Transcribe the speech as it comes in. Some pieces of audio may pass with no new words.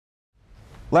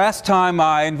Last time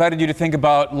I invited you to think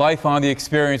about life on the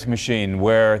experience machine,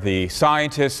 where the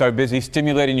scientists are busy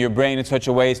stimulating your brain in such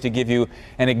a way as to give you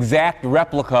an exact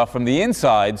replica from the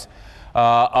insides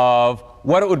of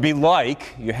what it would be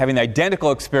like, you're having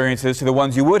identical experiences to the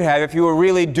ones you would have if you were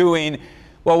really doing,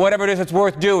 well, whatever it is that's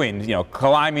worth doing,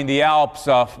 climbing the Alps,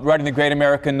 writing the great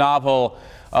American novel,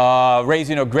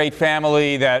 raising a great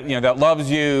family that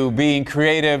loves you, being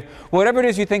creative, whatever it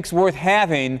is you think's worth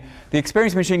having. The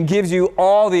experience machine gives you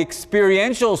all the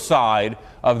experiential side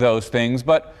of those things,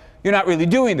 but you're not really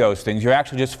doing those things. You're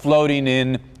actually just floating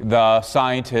in the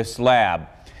scientist's lab.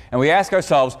 And we ask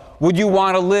ourselves, would you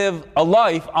want to live a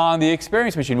life on the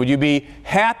experience machine? Would you be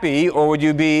happy, or would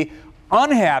you be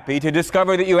unhappy to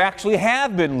discover that you actually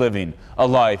have been living a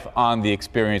life on the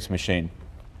experience machine?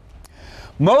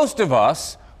 Most of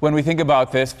us, when we think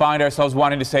about this, find ourselves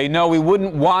wanting to say, no, we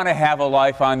wouldn't want to have a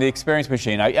life on the experience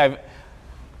machine. I've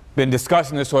been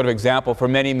discussing this sort of example for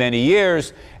many, many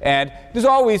years, and there's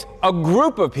always a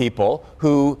group of people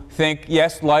who think,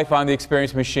 yes, life on the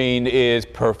experience machine is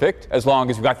perfect, as long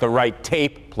as you've got the right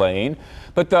tape playing.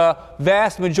 But the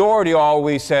vast majority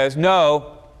always says,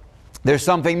 no, there's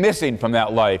something missing from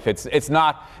that life. It's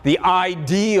not the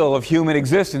ideal of human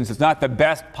existence. It's not the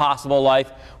best possible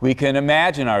life we can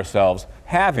imagine ourselves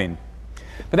having.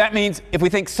 But that means if we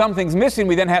think something's missing,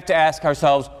 we then have to ask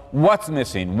ourselves, what's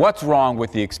missing? What's wrong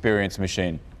with the experience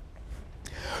machine?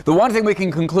 The one thing we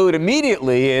can conclude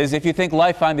immediately is, if you think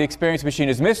life on the experience machine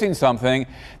is missing something,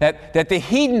 that the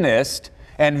hedonist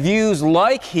and views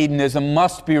like hedonism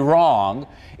must be wrong,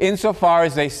 insofar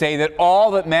as they say that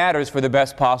all that matters for the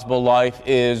best possible life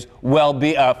is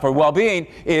for well-being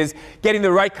is getting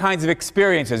the right kinds of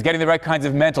experiences, getting the right kinds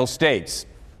of mental states.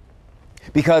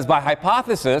 Because by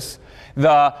hypothesis,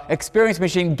 the experience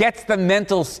machine gets the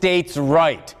mental states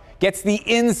right, gets the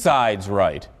insides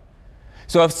right.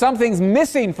 So if something's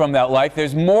missing from that life,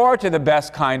 there's more to the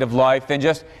best kind of life than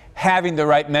just having the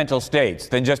right mental states,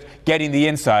 than just getting the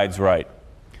insides right.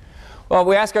 Well,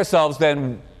 we ask ourselves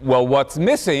then, well, what's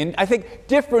missing? I think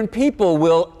different people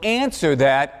will answer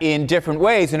that in different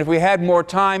ways. And if we had more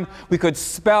time, we could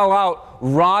spell out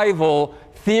rival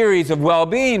theories of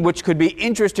well-being, which could be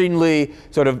interestingly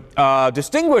sort of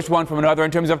distinguish one from another in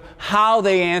terms of how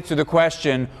they answer the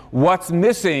question, what's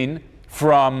missing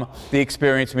from the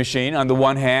experience machine on the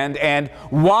one hand, and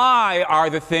why are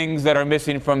the things that are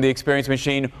missing from the experience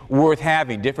machine worth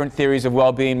having? Different theories of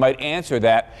well-being might answer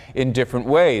that in different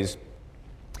ways.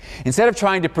 Instead of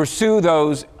trying to pursue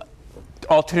those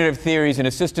alternative theories in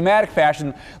a systematic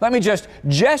fashion, let me just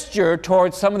gesture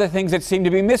towards some of the things that seem to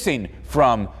be missing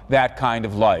from that kind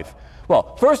of life.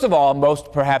 Well, first of all,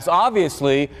 most perhaps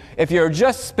obviously, if you're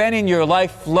just spending your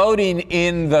life floating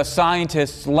in the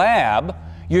scientist's lab,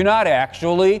 you're not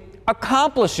actually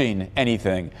accomplishing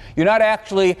anything. You're not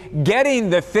actually getting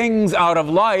the things out of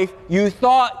life you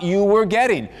thought you were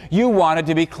getting. You wanted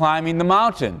to be climbing the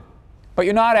mountain, but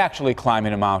you're not actually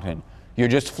climbing a mountain. You're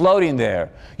just floating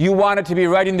there. You wanted to be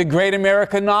writing the great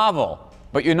American novel,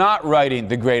 but you're not writing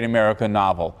the great American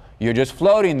novel. You're just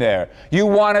floating there. You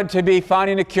wanted to be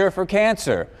finding a cure for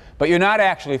cancer, but you're not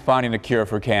actually finding a cure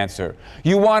for cancer.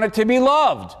 You wanted to be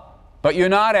loved, but you're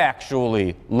not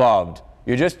actually loved.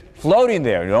 You're just floating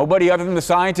there. Nobody other than the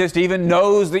scientist even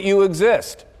knows that you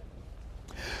exist.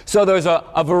 So there's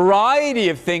a variety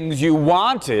of things you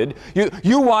wanted.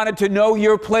 You wanted to know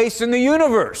your place in the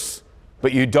universe,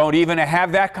 but you don't even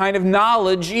have that kind of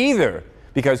knowledge either,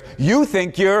 because you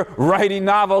think you're writing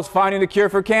novels, finding a cure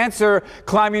for cancer,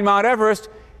 climbing Mount Everest.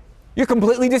 You're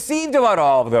completely deceived about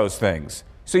all of those things.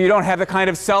 So you don't have the kind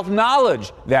of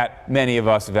self-knowledge that many of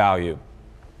us value.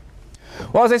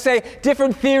 Well, as I say,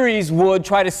 different theories would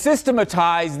try to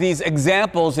systematize these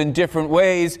examples in different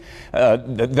ways.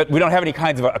 That we don't have any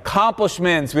kinds of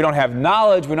accomplishments, we don't have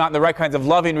knowledge, we're not in the right kinds of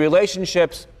loving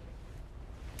relationships.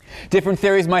 Different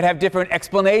theories might have different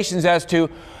explanations as to,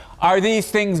 are these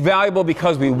things valuable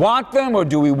because we want them, or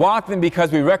do we want them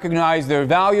because we recognize they're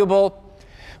valuable?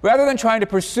 Rather than trying to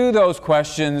pursue those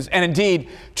questions, and indeed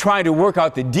trying to work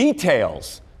out the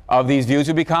details of these views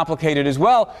would be complicated as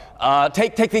well.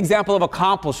 Take the example of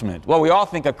accomplishment. Well, we all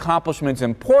think accomplishment's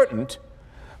important,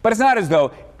 but it's not as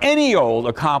though any old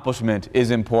accomplishment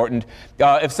is important.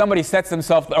 If somebody sets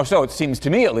themselves, or so it seems to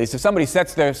me at least, if somebody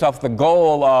sets themselves the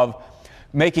goal of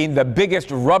making the biggest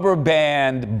rubber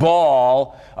band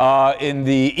ball in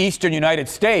the eastern United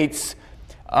States,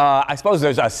 I suppose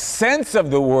there's a sense of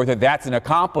the word that that's an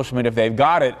accomplishment if they've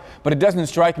got it, but it doesn't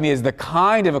strike me as the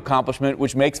kind of accomplishment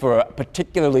which makes for a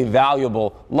particularly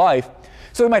valuable life.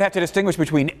 So we might have to distinguish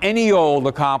between any old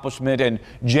accomplishment and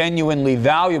genuinely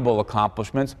valuable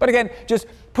accomplishments. But again, just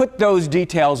put those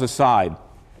details aside.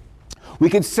 We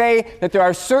could say that there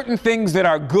are certain things that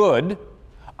are good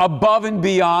above and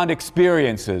beyond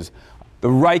experiences. The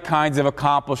right kinds of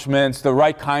accomplishments, the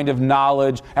right kind of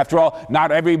knowledge. After all,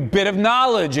 not every bit of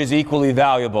knowledge is equally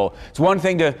valuable. It's one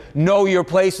thing to know your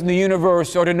place in the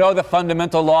universe or to know the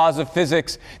fundamental laws of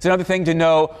physics. It's another thing to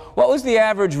know what was the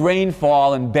average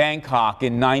rainfall in Bangkok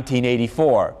in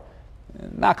 1984.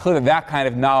 Not clear that that kind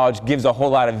of knowledge gives a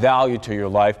whole lot of value to your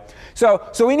life.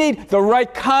 So we need the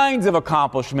right kinds of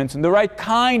accomplishments and the right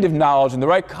kind of knowledge and the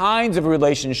right kinds of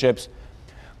relationships.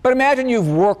 But imagine you've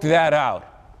worked that out.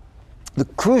 The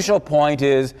crucial point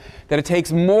is that it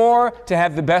takes more to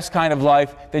have the best kind of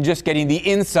life than just getting the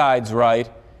insides right.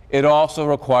 It also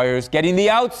requires getting the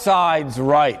outsides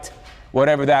right,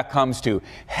 whatever that comes to.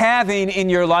 Having in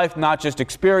your life not just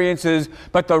experiences,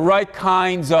 but the right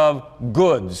kinds of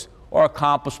goods or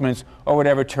accomplishments or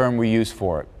whatever term we use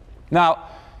for it. Now,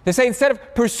 they say instead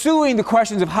of pursuing the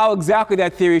questions of how exactly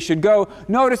that theory should go,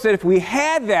 notice that if we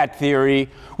had that theory,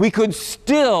 we could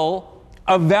still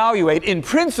evaluate, in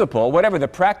principle, whatever the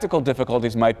practical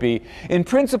difficulties might be, in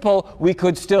principle, we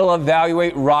could still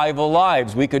evaluate rival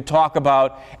lives. We could talk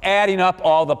about adding up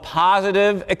all the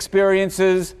positive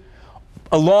experiences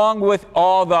along with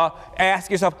all the, ask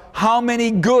yourself, how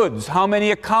many goods, how many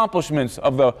accomplishments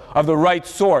of the right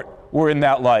sort were in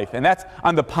that life? And that's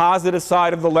on the positive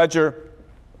side of the ledger.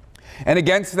 And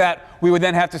against that, we would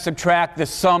then have to subtract the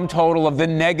sum total of the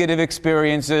negative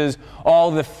experiences, all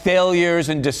the failures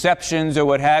and deceptions or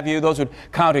what have you. Those would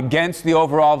count against the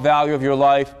overall value of your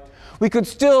life. We could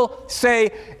still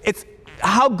say it's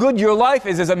how good your life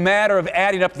is a matter of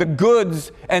adding up the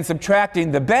goods and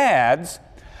subtracting the bads.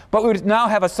 But we would now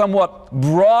have a somewhat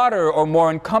broader or more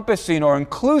encompassing or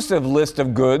inclusive list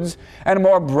of goods and a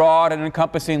more broad and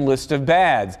encompassing list of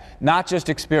bads. Not just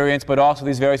experience, but also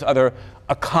these various other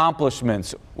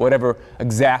accomplishments, whatever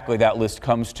exactly that list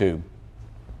comes to.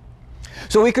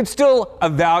 So we could still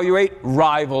evaluate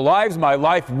rival lives. My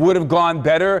life would have gone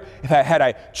better if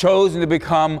I chosen to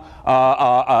become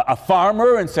a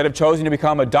farmer instead of choosing to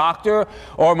become a doctor.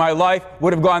 Or my life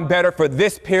would have gone better for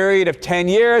this period of 10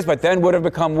 years, but then would have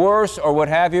become worse, or what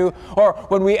have you. Or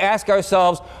when we ask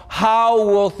ourselves, how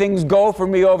will things go for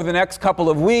me over the next couple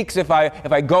of weeks if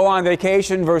I go on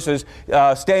vacation versus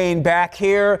staying back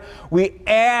here? We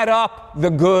add up the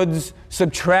goods,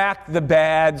 subtract the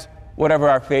bads, whatever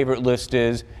our favorite list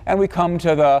is, and we come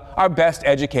to our best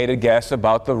educated guess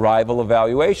about the rival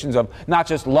evaluations of not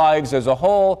just lives as a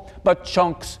whole, but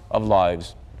chunks of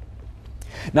lives.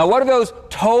 Now, what do those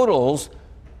totals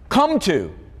come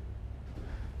to?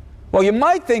 Well, you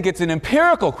might think it's an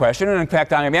empirical question, and in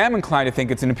fact, I am inclined to think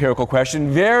it's an empirical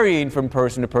question, varying from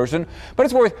person to person, but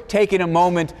it's worth taking a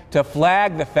moment to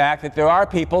flag the fact that there are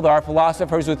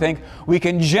philosophers who think we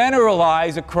can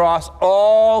generalize across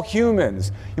all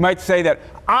humans. You might say that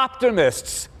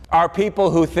optimists are people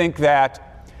who think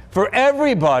that for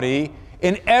everybody,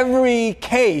 in every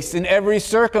case, in every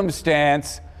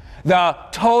circumstance, the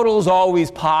total's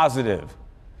always positive.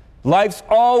 Life's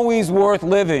always worth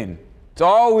living. It's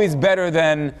always better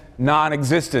than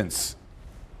non-existence.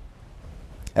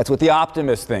 That's what the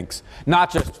optimist thinks.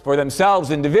 Not just for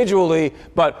themselves individually,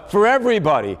 but for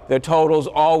everybody, their total's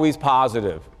always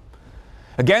positive.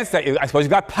 Against that, I suppose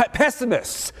you've got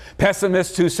pessimists.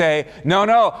 Pessimists who say, no,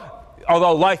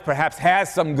 although life perhaps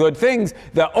has some good things,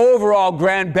 the overall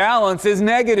grand balance is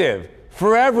negative.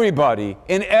 For everybody,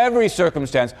 in every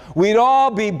circumstance, we'd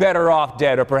all be better off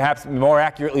dead, or perhaps more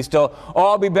accurately still,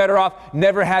 all be better off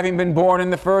never having been born in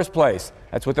the first place.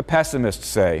 That's what the pessimists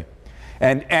say.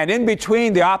 And in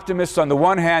between the optimists on the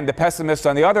one hand, the pessimists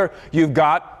on the other, you've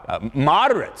got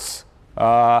moderates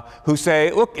who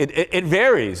say, look, it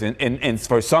varies. And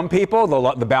for some people,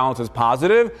 the balance is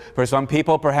positive. For some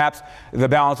people, perhaps the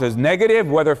balance is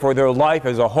negative, whether for their life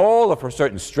as a whole or for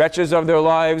certain stretches of their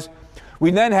lives. We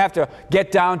then have to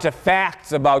get down to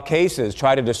facts about cases,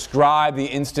 try to describe the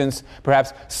instance,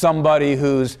 perhaps somebody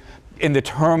who's in the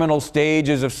terminal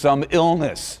stages of some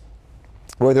illness,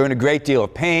 where they're in a great deal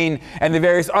of pain, and the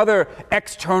various other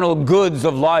external goods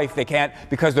of life. They can't,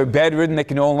 because they're bedridden, they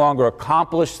can no longer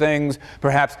accomplish things.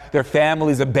 Perhaps their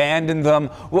families abandoned them.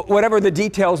 Whatever the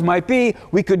details might be,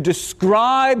 we could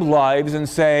describe lives and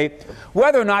say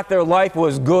whether or not their life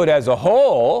was good as a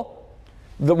whole,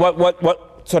 what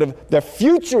sort of the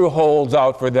future holds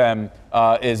out for them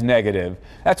is negative.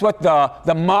 That's what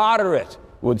the moderate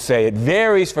would say. It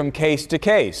varies from case to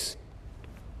case.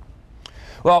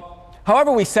 Well,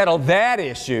 however we settle that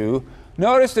issue,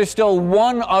 notice there's still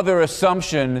one other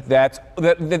assumption that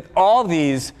all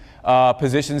these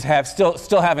positions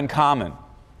still have in common.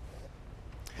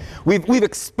 We've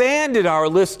expanded our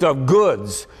list of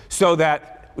goods so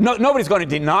that nobody's going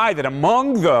to deny that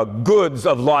among the goods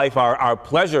of life are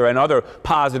pleasure and other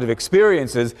positive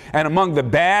experiences, and among the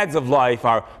bads of life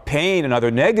are pain and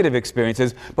other negative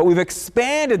experiences. But we've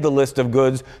expanded the list of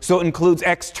goods so it includes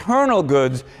external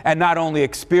goods and not only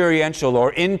experiential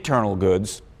or internal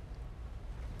goods.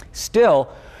 Still,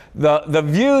 the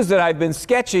views that I've been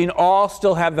sketching all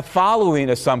still have the following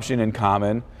assumption in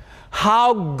common.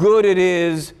 How good it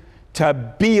is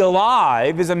to be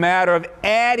alive is a matter of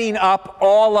adding up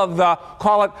all of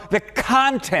the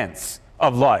contents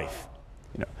of life.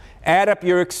 Add up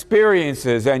your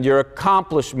experiences and your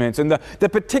accomplishments, and the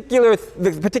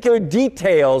particular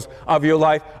details of your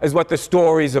life is what the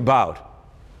story's about.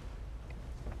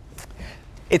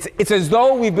 It's as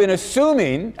though we've been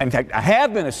assuming, in fact, I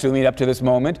have been assuming up to this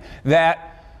moment,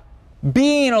 that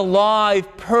being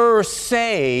alive per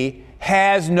se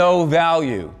has no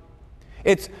value.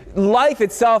 Life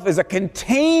itself is a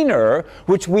container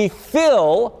which we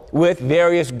fill with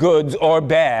various goods or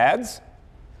bads,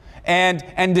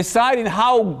 and deciding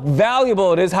how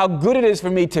valuable it is, how good it is for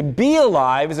me to be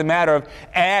alive is a matter of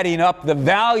adding up the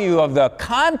value of the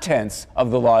contents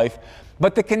of the life,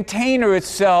 but the container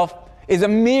itself is a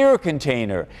mere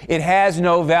container. It has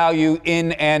no value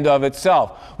in and of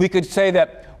itself. We could say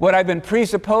that what I've been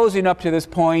presupposing up to this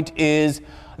point is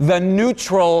the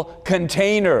neutral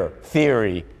container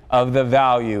theory of the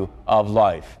value of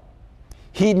life.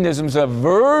 Hedonism's a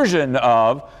version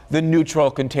of the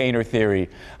neutral container theory.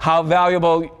 How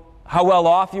well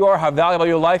off you are, how valuable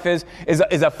your life is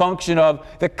a function of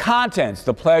the contents,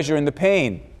 the pleasure and the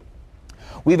pain.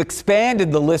 We've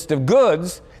expanded the list of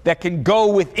goods that can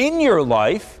go within your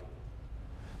life,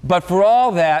 but for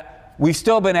all that, we've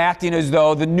still been acting as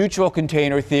though the neutral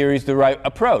container theory is the right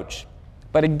approach.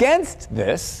 But against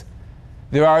this,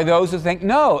 there are those who think,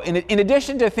 no, in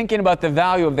addition to thinking about the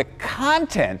value of the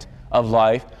content of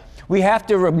life, we have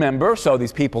to remember, so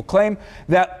these people claim,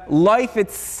 that life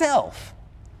itself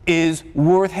is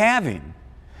worth having.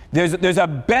 There's a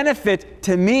benefit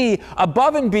to me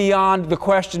above and beyond the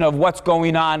question of what's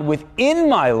going on within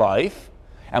my life.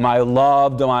 Am I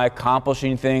loved? Am I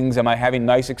accomplishing things? Am I having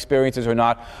nice experiences or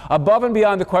not? Above and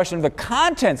beyond the question of the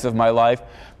contents of my life,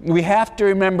 we have to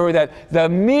remember that the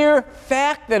mere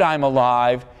fact that I'm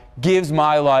alive gives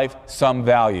my life some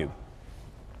value.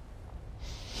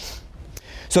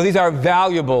 So these are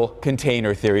valuable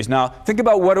container theories. Now, think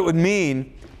about what it would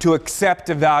mean to accept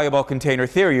a valuable container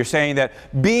theory. You're saying that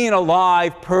being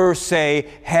alive per se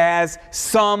has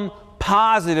some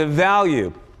positive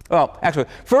value. Well, actually,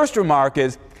 first remark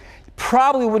is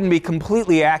probably wouldn't be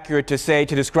completely accurate to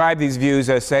describe these views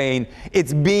as saying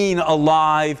it's being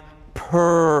alive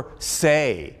per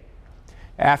se.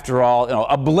 After all,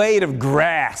 a blade of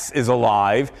grass is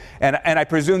alive, and I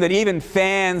presume that even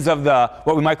fans of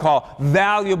what we might call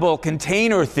valuable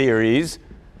container theories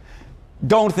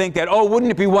don't think that, oh,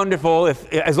 wouldn't it be wonderful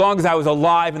as long as I was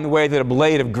alive in the way that a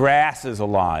blade of grass is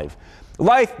alive.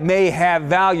 Life may have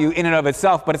value in and of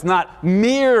itself, but it's not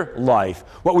mere life.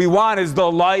 What we want is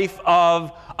the life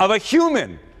of a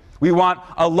human. We want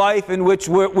a life in which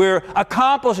we're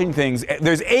accomplishing things.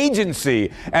 There's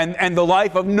agency, and the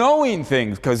life of knowing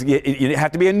things, because you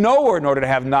have to be a knower in order to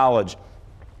have knowledge.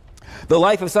 The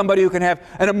life of somebody who can have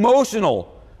an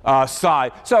emotional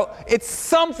side. So it's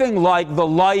something like the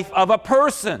life of a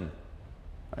person.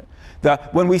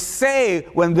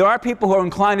 When there are people who are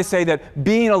inclined to say that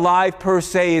being alive per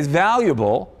se is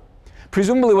valuable,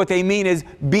 presumably what they mean is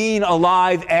being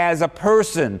alive as a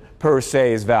person per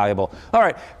se is valuable. All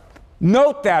right,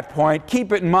 note that point.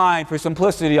 Keep it in mind. For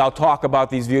simplicity, I'll talk about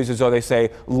these views as though they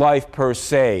say life per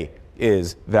se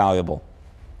is valuable.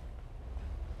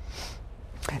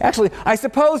 Actually, I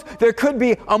suppose there could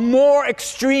be a more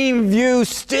extreme view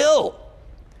still.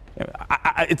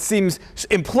 It seems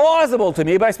implausible to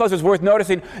me, but I suppose it's worth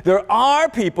noticing there are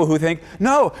people who think,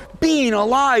 no, being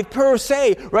alive per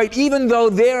se, right, even though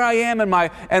there I am and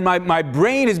my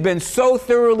brain has been so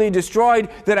thoroughly destroyed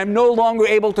that I'm no longer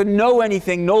able to know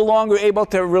anything, no longer able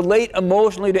to relate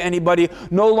emotionally to anybody,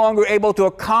 no longer able to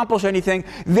accomplish anything.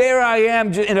 There I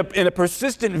am in a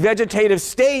persistent vegetative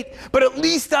state, but at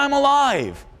least I'm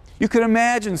alive. You can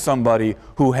imagine somebody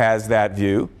who has that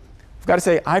view. I've got to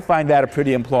say, I find that a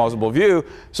pretty implausible view,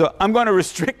 so I'm going to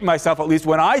restrict myself, at least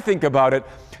when I think about it,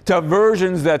 to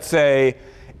versions that say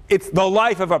it's the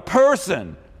life of a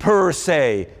person per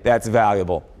se that's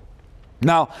valuable.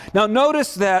 Now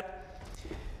notice that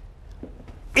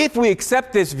if we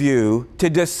accept this view to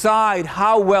decide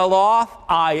how well off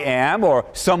I am or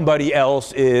somebody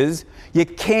else is, you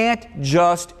can't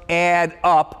just add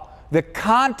up the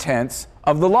contents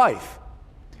of the life.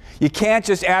 You can't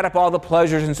just add up all the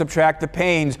pleasures and subtract the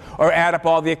pains, or add up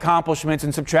all the accomplishments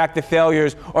and subtract the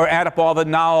failures, or add up all the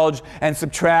knowledge and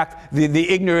subtract the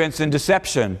ignorance and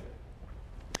deception.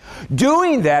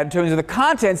 Doing that in terms of the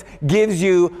contents gives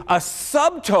you a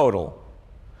subtotal,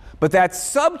 but that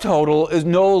subtotal is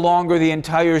no longer the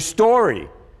entire story,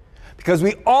 because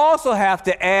we also have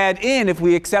to add in, if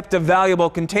we accept a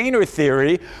valuable container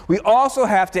theory, we also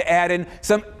have to add in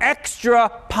some extra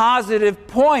positive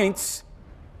points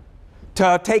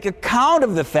to take account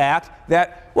of the fact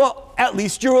that, well, at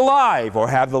least you're alive, or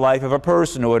have the life of a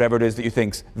person, or whatever it is that you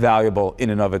think's valuable in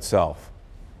and of itself.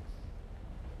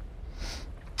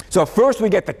 So first we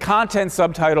get the content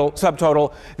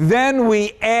subtotal, then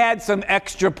we add some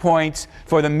extra points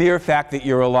for the mere fact that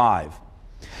you're alive.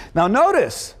 Now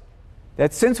notice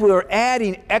that since we are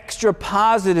adding extra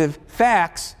positive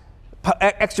facts,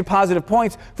 extra positive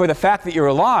points for the fact that you're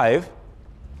alive,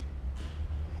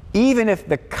 even if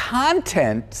the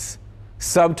contents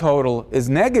subtotal is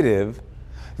negative,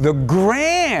 the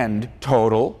grand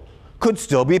total could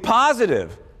still be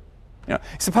positive.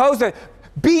 Suppose that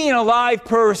being alive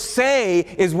per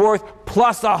se is worth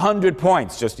plus 100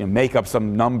 points. Just make up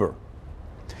some number.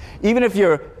 Even if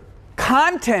your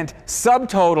content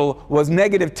subtotal was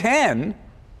negative 10,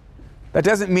 that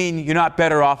doesn't mean you're not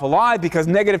better off alive, because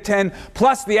negative 10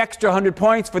 plus the extra 100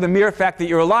 points for the mere fact that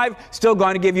you're alive still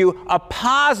going to give you a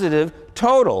positive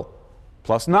total,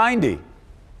 plus 90.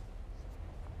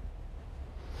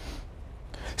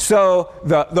 So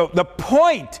the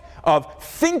point of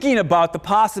thinking about the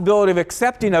possibility of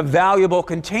accepting a valuable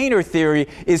container theory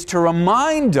is to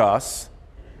remind us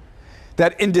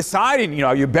that in deciding,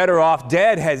 you're better off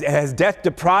dead, has death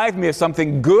deprived me of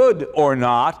something good or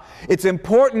not, it's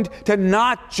important to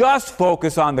not just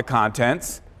focus on the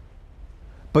contents,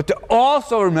 but to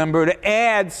also remember to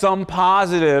add some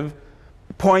positive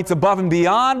points above and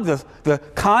beyond the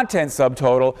content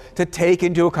subtotal to take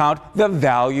into account the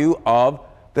value of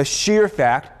the sheer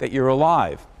fact that you're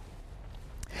alive.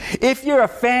 If you're a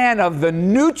fan of the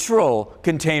neutral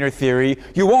container theory,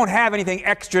 you won't have anything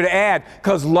extra to add,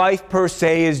 because life per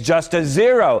se is just a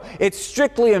zero. It's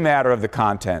strictly a matter of the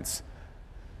contents.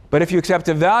 But if you accept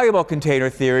a valuable container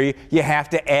theory, you have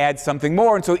to add something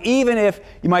more. And so even if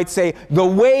you might say the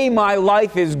way my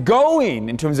life is going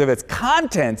in terms of its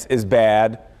contents is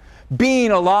bad,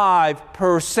 being alive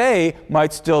per se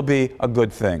might still be a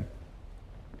good thing.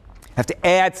 Have to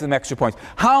add some extra points.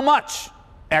 How much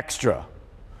extra?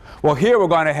 Well, here we're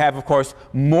going to have, of course,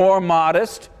 more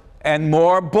modest and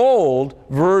more bold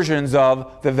versions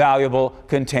of the valuable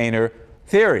container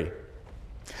theory.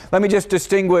 Let me just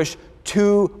distinguish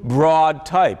two broad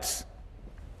types.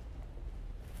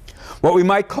 What we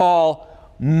might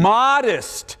call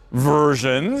modest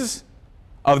versions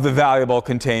of the valuable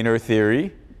container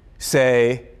theory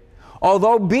say,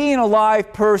 although being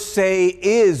alive per se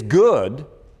is good,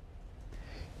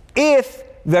 if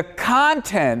the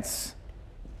contents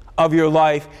of your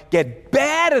life get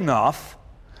bad enough,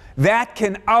 that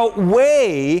can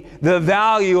outweigh the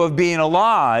value of being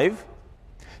alive,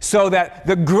 so that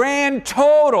the grand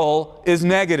total is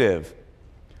negative.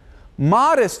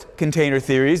 Modest container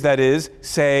theories, that is,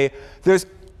 say there's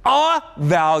a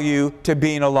value to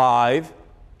being alive,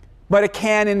 but it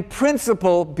can in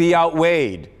principle be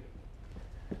outweighed.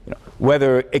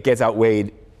 Whether it gets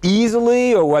outweighed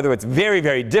easily, or whether it's very,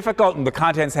 very difficult and the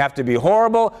contents have to be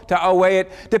horrible to outweigh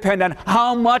it, depend on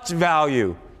how much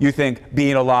value you think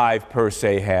being alive per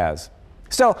se has.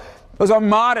 So those are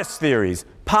modest theories,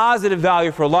 positive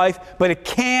value for life, but it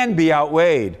can be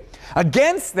outweighed.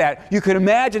 Against that, you could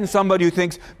imagine somebody who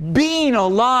thinks being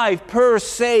alive per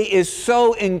se is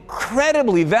so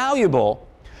incredibly valuable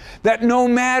that no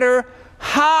matter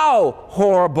how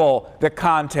horrible the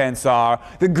contents are,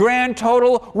 the grand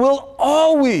total will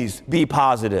always be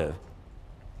positive.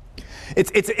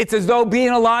 It's as though being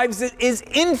alive is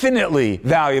infinitely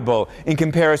valuable in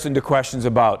comparison to questions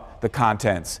about the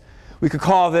contents. We could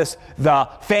call this the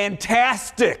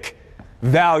fantastic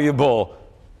valuable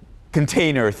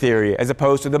container theory, as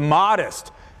opposed to the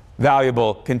modest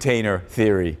valuable container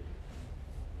theory.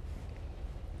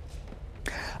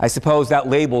 I suppose that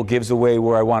label gives away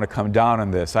where I want to come down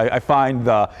on this. I find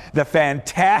the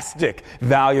fantastic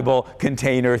valuable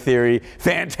container theory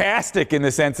fantastic in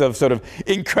the sense of sort of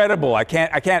incredible. I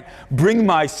can't bring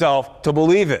myself to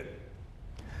believe it.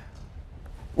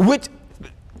 Which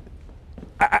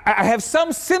I have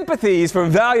some sympathies for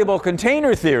valuable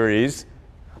container theories,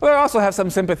 but I also have some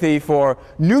sympathy for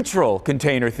neutral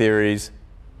container theories.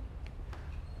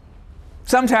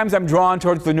 Sometimes I'm drawn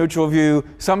towards the neutral view.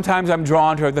 Sometimes I'm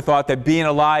drawn toward the thought that being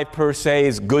alive per se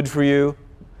is good for you.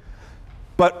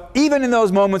 But even in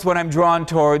those moments when I'm drawn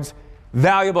towards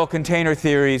valuable container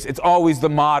theories, it's always the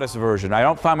modest version. I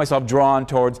don't find myself drawn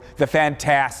towards the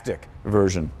fantastic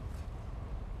version.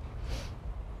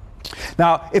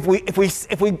 Now, if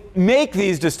we make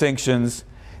these distinctions,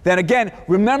 then again,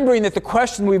 remembering that the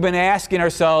question we've been asking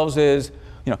ourselves is,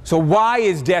 so why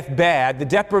is death bad? The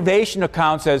deprivation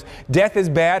account says death is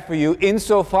bad for you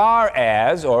insofar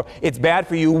as, or it's bad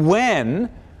for you when,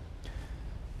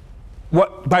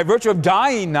 by virtue of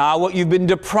dying now, what you've been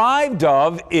deprived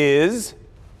of is,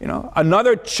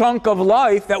 another chunk of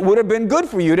life that would have been good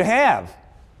for you to have.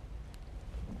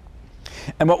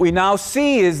 And what we now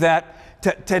see is that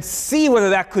to see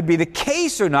whether that could be the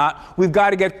case or not, we've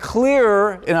got to get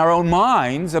clearer in our own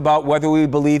minds about whether we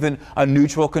believe in a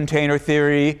neutral container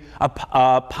theory,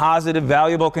 a positive,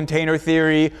 valuable container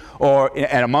theory,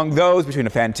 and among those, between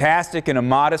a fantastic and a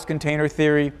modest container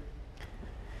theory.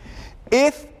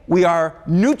 If we are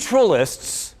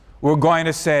neutralists, we're going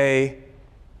to say,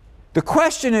 the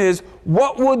question is,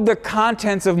 what would the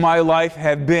contents of my life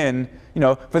have been,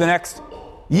 for the next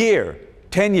year,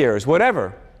 10 years,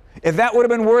 whatever? If that would have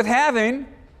been worth having,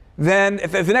 then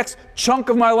if the next chunk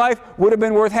of my life would have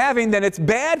been worth having, then it's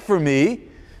bad for me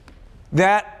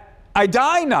that I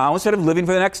die now instead of living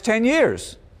for the next 10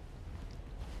 years.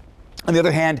 On the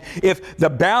other hand, if the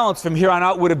balance from here on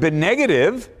out would have been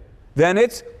negative, then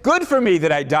it's good for me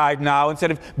that I died now instead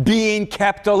of being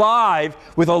kept alive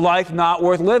with a life not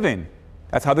worth living.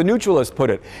 That's how the neutralists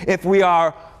put it. If we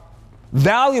are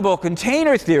valuable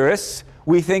container theorists,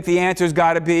 we think the answer's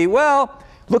got to be, well,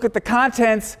 look at the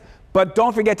contents, but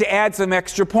don't forget to add some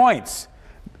extra points.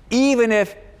 Even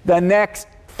if the next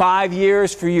 5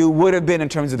 years for you would have been, in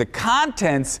terms of the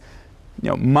contents,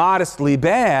 modestly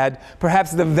bad,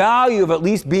 perhaps the value of at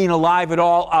least being alive at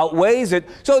all outweighs it,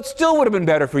 so it still would have been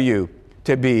better for you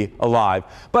to be alive.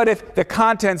 But if the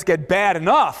contents get bad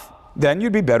enough, then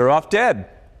you'd be better off dead.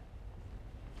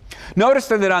 Notice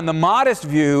that on the modest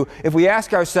view, if we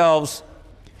ask ourselves,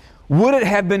 would it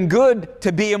have been good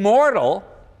to be immortal?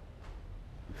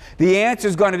 The answer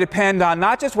is going to depend on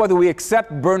not just whether we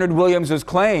accept Bernard Williams's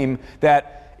claim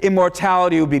that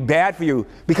immortality would be bad for you,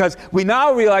 because we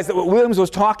now realize that what Williams was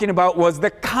talking about was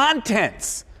the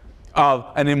contents of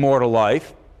an immortal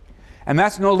life, and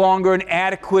that's no longer an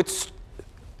adequate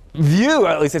view,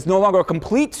 at least it's no longer a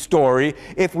complete story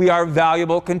if we are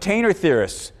valuable container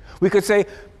theorists. We could say,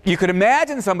 you could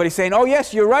imagine somebody saying, oh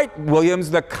yes, you're right, Williams,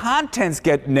 the contents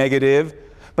get negative,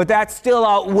 but that's still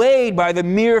outweighed by the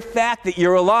mere fact that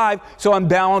you're alive, so on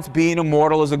balance, being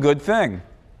immortal is a good thing.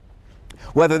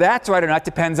 Whether that's right or not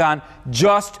depends on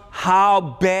just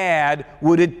how bad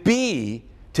would it be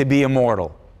to be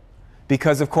immortal.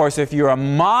 Because, of course, if you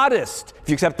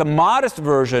accept the modest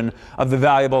version of the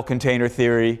valuable container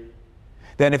theory,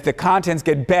 then if the contents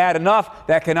get bad enough,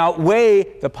 that can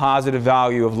outweigh the positive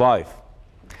value of life.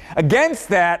 Against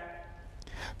that,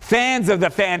 fans of the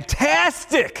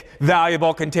fantastic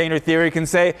valuable container theory can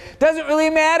say, doesn't really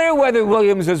matter whether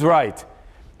Williams is right.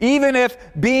 Even if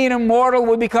being immortal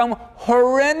would become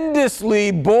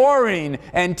horrendously boring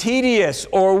and tedious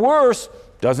or worse,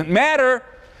 doesn't matter.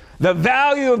 The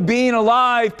value of being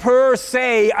alive per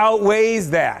se outweighs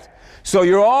that. So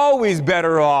you're always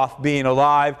better off being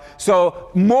alive. So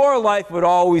more life would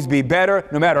always be better,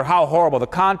 no matter how horrible the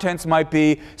contents might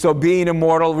be. So being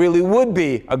immortal really would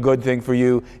be a good thing for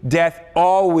you. Death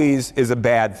always is a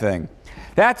bad thing.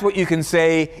 That's what you can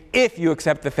say if you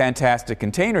accept the fantastic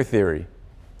container theory.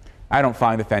 I don't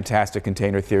find the fantastic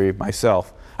container theory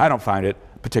myself. I don't find it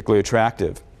particularly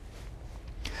attractive.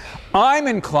 I'm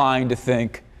inclined to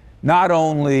think not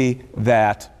only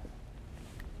that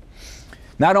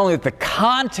the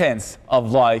contents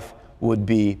of life would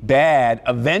be bad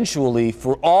eventually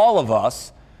for all of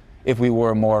us if we were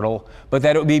immortal, but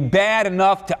that it would be bad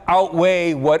enough to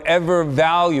outweigh whatever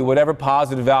value, whatever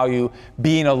positive value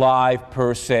being alive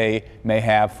per se may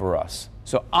have for us.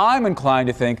 So I'm inclined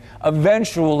to think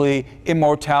eventually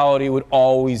immortality would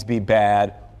always be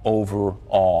bad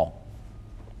overall.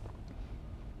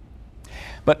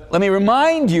 But let me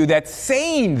remind you that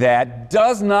saying that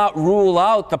does not rule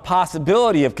out the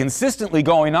possibility of consistently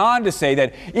going on to say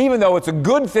that even though it's a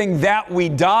good thing that we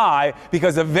die,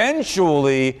 because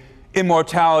eventually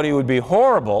immortality would be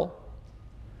horrible,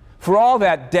 for all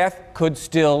that, death could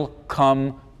still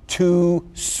come too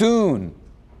soon.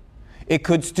 It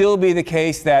could still be the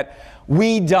case that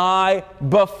we die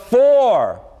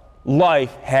before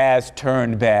life has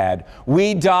turned bad.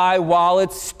 We die while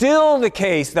it's still the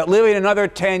case that living another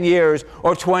 10 years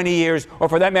or 20 years, or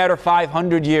for that matter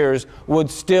 500 years, would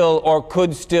still or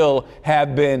could still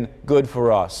have been good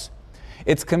for us.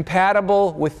 It's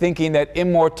compatible with thinking that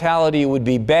immortality would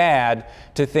be bad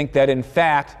to think that, in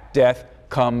fact, death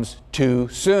comes too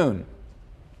soon.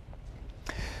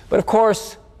 But of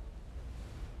course,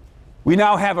 we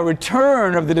now have a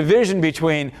return of the division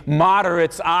between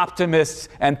moderates, optimists,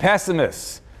 and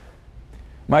pessimists.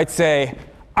 Might say,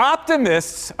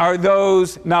 optimists are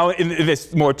those, now in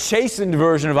this more chastened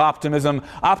version of optimism,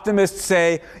 optimists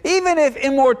say, even if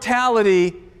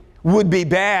immortality would be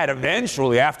bad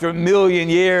eventually, after 1 million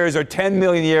years or 10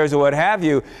 million years or what have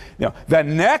you, the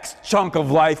next chunk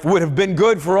of life would have been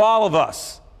good for all of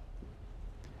us.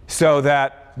 So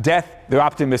that death, they're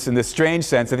optimists in this strange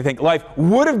sense, that they think life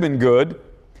would have been good,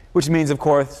 which means, of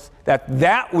course,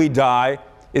 that we die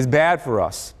is bad for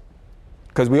us,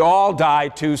 because we all die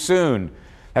too soon.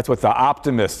 That's what the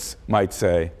optimists might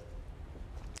say.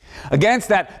 Against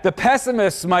that, the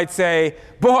pessimists might say,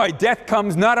 boy, death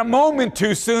comes not a moment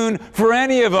too soon for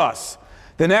any of us.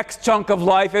 The next chunk of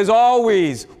life is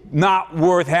always not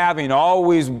worth having,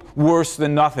 always worse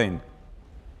than nothing.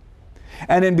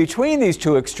 And in between these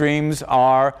two extremes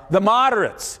are the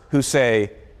moderates, who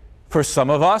say, for some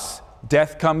of us,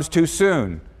 death comes too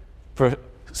soon. For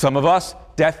some of us,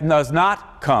 death does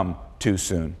not come too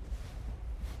soon.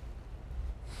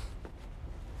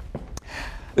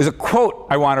 There's a quote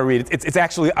I want to read. It's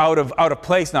actually out of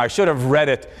place now. I should have read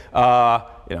it a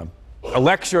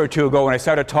lecture or two ago when I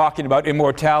started talking about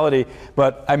immortality,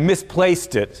 but I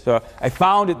misplaced it. So I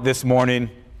found it this morning.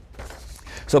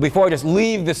 So before I just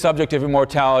leave the subject of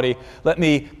immortality, let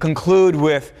me conclude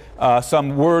with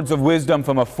some words of wisdom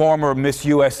from a former Miss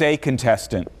USA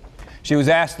contestant. She was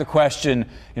asked the question,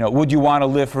 would you want to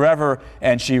live forever?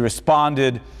 And she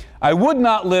responded, I would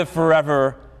not live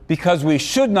forever because we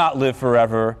should not live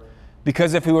forever,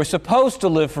 because if we were supposed to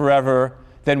live forever,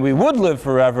 then we would live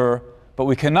forever, but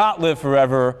we cannot live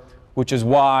forever, which is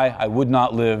why I would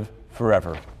not live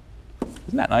forever.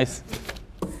 Isn't that nice?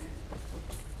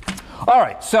 All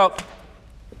right, so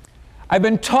I've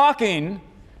been talking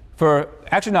for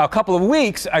actually now a couple of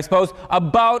weeks, I suppose,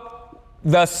 about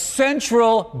the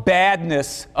central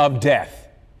badness of death.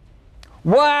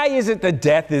 Why is it that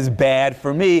death is bad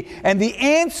for me? And the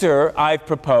answer I've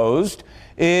proposed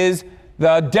is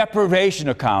the deprivation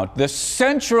account. The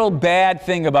central bad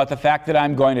thing about the fact that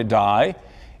I'm going to die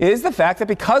is the fact that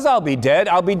because I'll be dead,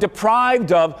 I'll be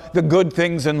deprived of the good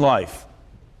things in life.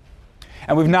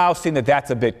 And we've now seen that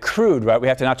that's a bit crude, right? We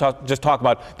have to not just talk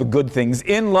about the good things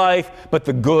in life, but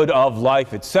the good of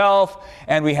life itself.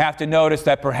 And we have to notice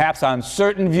that perhaps on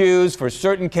certain views, for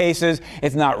certain cases,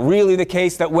 it's not really the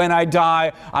case that when I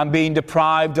die, I'm being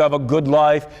deprived of a good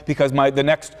life because the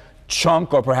next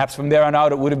chunk, or perhaps from there on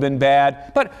out, it would have been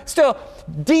bad. But still,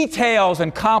 details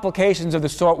and complications of the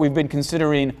sort we've been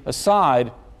considering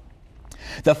aside,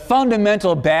 the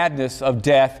fundamental badness of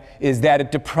death is that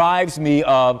it deprives me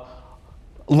of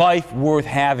life worth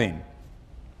having.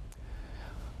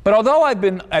 But although I've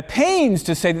been at pains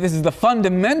to say that this is the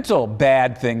fundamental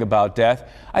bad thing about death,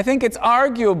 I think it's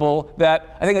arguable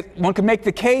that one could make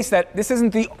the case that this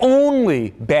isn't the only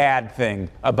bad thing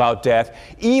about death,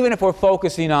 even if we're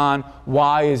focusing on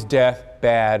why is death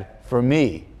bad for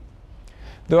me.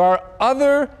 There are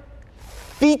other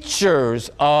features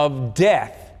of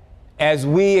death as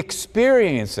we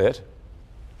experience it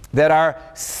that are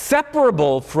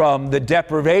separable from the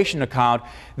deprivation account,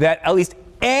 that at least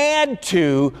add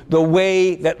to the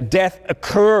way that death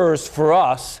occurs for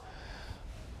us,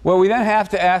 where we then have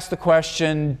to ask the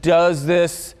question, does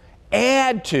this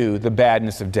add to the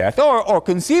badness of death? Or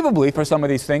conceivably, for some of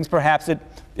these things, perhaps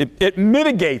it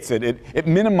mitigates it, it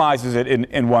minimizes it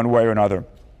in one way or another.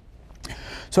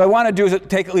 So what I want to do is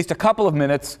take at least a couple of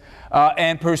minutes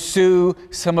and pursue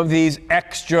some of these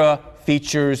extra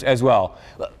features as well.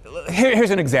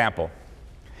 Here's an example.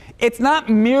 It's not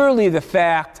merely the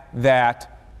fact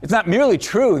that, it's not merely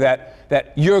true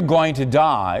that you're going to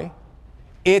die.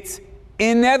 It's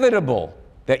inevitable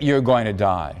that you're going to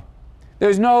die.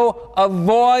 There's no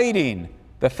avoiding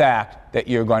the fact that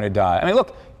you're going to die. I mean,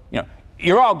 look,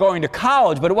 you're all going to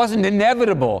college, but it wasn't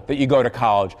inevitable that you go to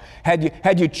college.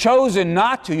 Had you chosen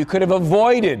not to, you could have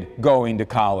avoided going to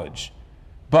college.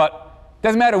 But it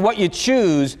doesn't matter what you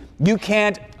choose, you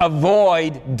can't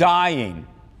avoid dying.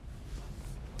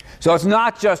 So it's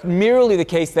not just merely the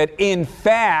case that in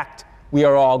fact we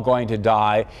are all going to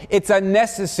die. It's a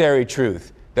necessary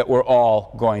truth that we're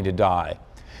all going to die.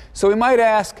 So we might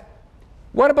ask,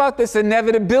 what about this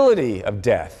inevitability of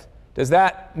death? Does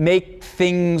that make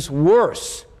things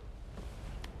worse?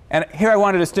 And here I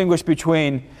want to distinguish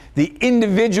between the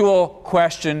individual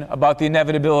question about the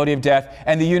inevitability of death,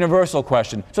 and the universal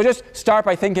question. So just start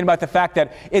by thinking about the fact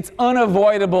that it's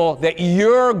unavoidable that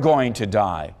you're going to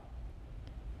die.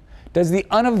 Does the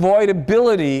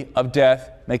unavoidability of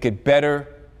death make it better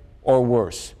or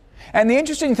worse? And the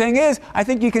interesting thing is, I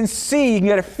think you can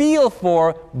get a feel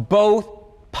for both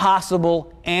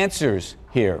possible answers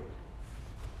here.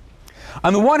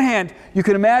 On the one hand, you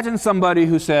can imagine somebody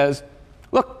who says,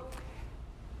 look,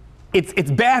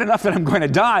 it's bad enough that I'm going to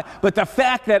die, but the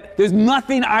fact that there's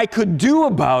nothing I could do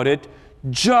about it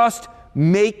just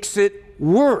makes it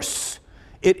worse.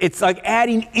 It's like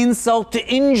adding insult to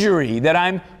injury, that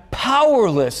I'm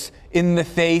powerless in the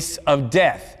face of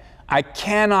death. I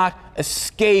cannot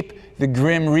escape the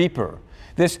grim reaper.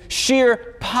 This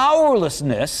sheer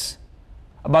powerlessness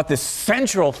about this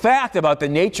central fact about the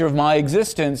nature of my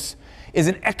existence is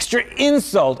an extra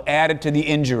insult added to the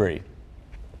injury.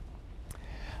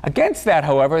 Against that,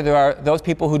 however, there are those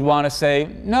people who'd want to say,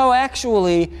 no,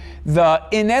 actually, the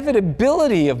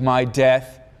inevitability of my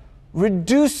death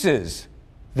reduces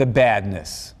the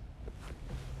badness.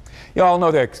 You all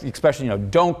know the expression,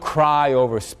 don't cry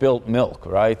over spilt milk,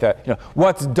 right? That,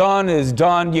 what's done is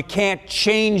done. You can't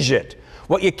change it.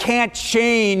 What you can't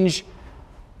change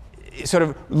sort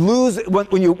of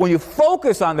when you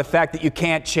focus on the fact that you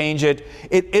can't change it,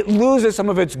 it loses some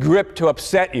of its grip to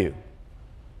upset you.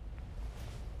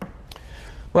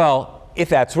 Well, if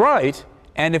that's right,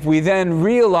 and if we then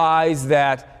realize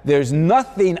that there's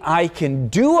nothing I can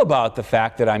do about the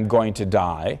fact that I'm going to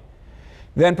die,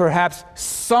 then perhaps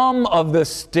some of the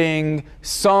sting,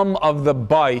 some of the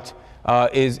bite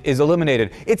is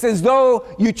eliminated. It's as though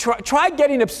you try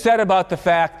getting upset about the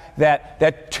fact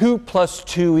that 2 +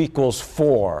 2 =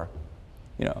 4.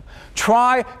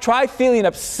 Try feeling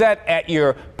upset at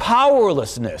your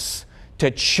powerlessness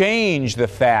to change the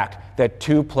fact that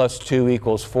 2 + 2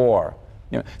 = 4.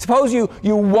 Suppose you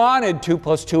wanted 2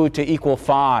 + 2 to equal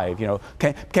 5.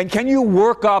 Can you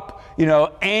work up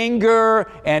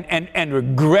anger and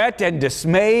regret and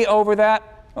dismay over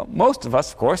that? Well, most of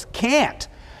us, of course, can't,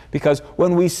 because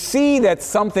when we see that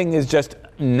something is just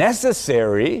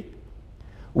necessary,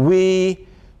 it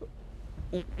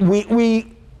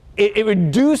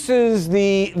reduces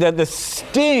the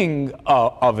sting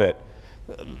of it.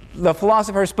 The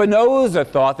philosopher Spinoza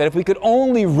thought that if we could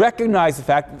only recognize the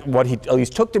fact, what he at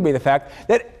least took to be the fact,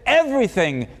 that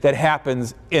everything that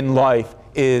happens in life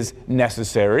is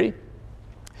necessary,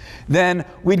 then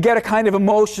we'd get a kind of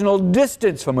emotional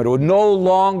distance from it. It would no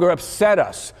longer upset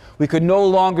us. We could no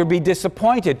longer be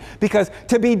disappointed, because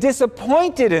to be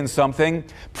disappointed in something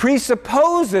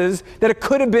presupposes that it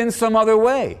could have been some other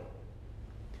way.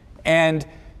 And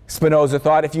Spinoza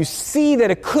thought if you see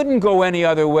that it couldn't go any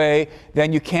other way,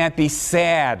 then you can't be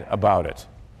sad about it.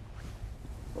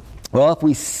 Well, if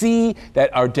we see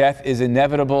that our death is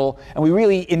inevitable and we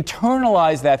really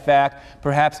internalize that fact,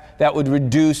 perhaps that would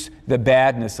reduce the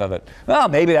badness of it. Well,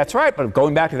 maybe that's right, but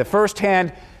going back to the first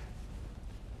hand,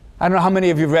 I don't know how many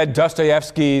of you have read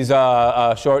Dostoevsky's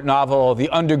short novel, The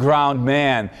Underground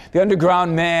Man. The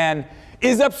Underground Man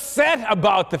is upset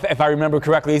about if I remember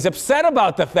correctly, he's upset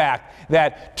about the fact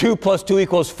that 2 + 2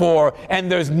 = 4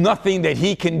 and there's nothing that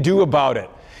he can do about it.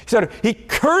 He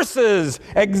curses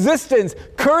existence,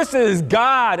 curses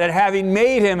God at having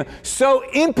made him so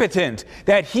impotent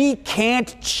that he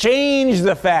can't change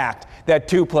the fact that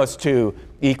 2 + 2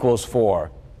 =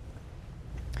 4.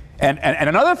 And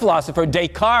another philosopher,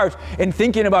 Descartes, in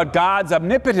thinking about God's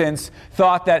omnipotence,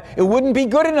 thought that it wouldn't be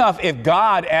good enough if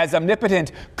God, as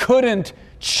omnipotent, couldn't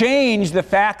change the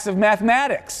facts of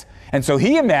mathematics. And so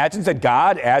he imagines that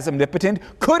God, as omnipotent,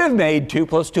 could have made 2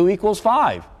 + 2 =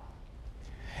 5.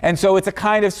 And so it's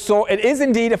it is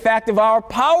indeed a fact of our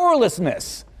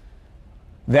powerlessness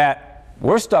that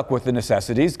we're stuck with the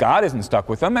necessities. God isn't stuck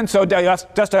with them. And so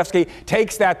Dostoevsky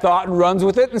takes that thought and runs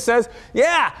with it and says,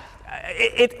 yeah,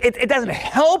 it doesn't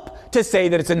help to say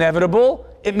that it's inevitable.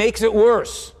 It makes it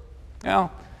worse.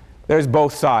 There's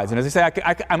both sides. And as I say,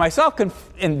 I myself can,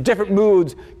 in different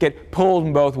moods, get pulled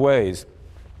in both ways.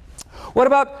 What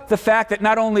about the fact that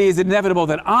not only is it inevitable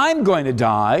that I'm going to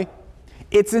die,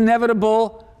 it's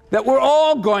inevitable that we're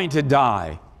all going to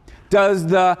die? Does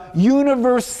the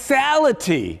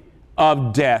universality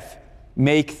of death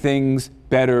make things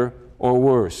better or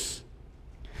worse?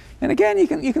 And again,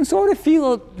 you can sort of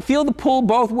feel the pull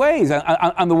both ways.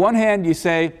 On the one hand, you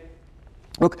say,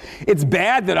 look, it's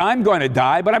bad that I'm going to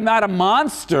die, but I'm not a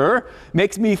monster.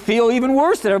 Makes me feel even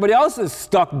worse that everybody else is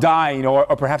stuck dying, or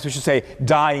perhaps we should say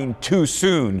dying too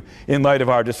soon, in light of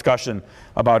our discussion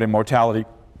about immortality.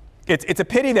 It's a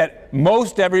pity that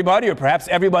most everybody, or perhaps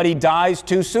everybody, dies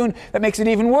too soon. That makes it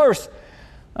even worse.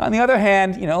 On the other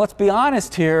hand, let's be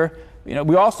honest here.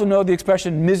 We also know the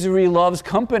expression "misery loves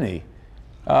company,"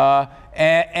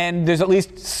 and there's at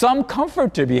least some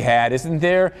comfort to be had, isn't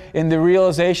there, in the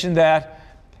realization that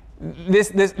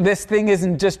this thing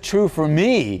isn't just true for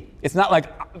me. It's not like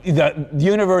the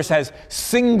universe has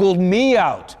singled me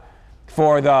out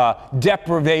for the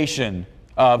deprivation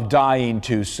of dying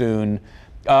too soon.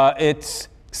 It's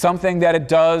something that it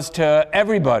does to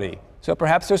everybody. So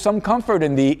perhaps there's some comfort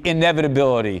in the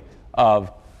inevitability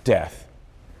of death.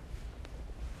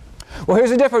 Well,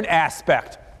 here's a different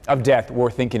aspect of death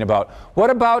worth thinking about. What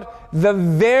about the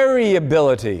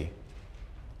variability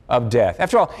of death?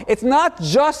 After all, it's not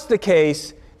just the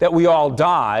case that we all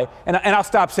die, and I'll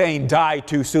stop saying die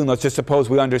too soon. Let's just suppose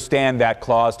we understand that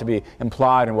clause to be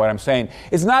implied in what I'm saying.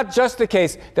 It's not just the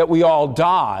case that we all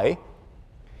die.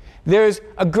 There's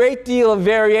a great deal of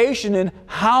variation in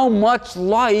how much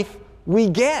life we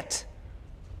get.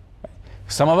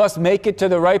 Some of us make it to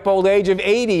the ripe old age of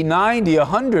 80, 90,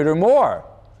 100 or more.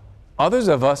 Others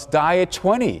of us die at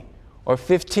 20 or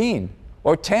 15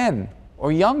 or 10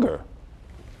 or younger.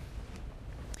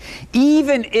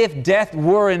 Even if death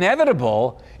were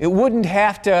inevitable, it wouldn't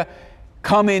have to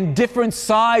come in different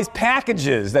size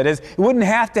packages. That is, it wouldn't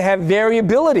have to have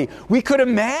variability. We could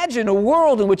imagine a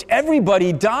world in which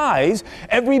everybody dies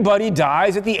at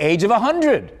the age of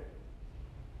 100.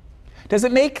 Does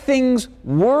it make things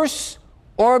worse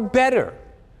or better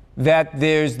that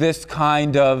there's this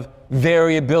kind of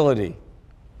variability?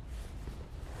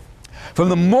 From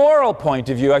the moral point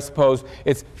of view, I suppose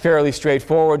it's fairly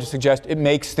straightforward to suggest it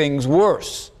makes things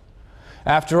worse.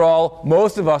 After all,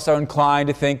 most of us are inclined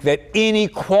to think that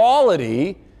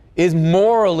inequality is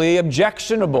morally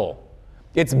objectionable.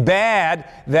 It's bad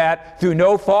that through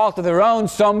no fault of their own,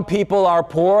 some people are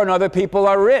poor and other people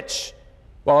are rich,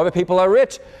 while other people are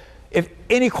rich. If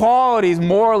inequality is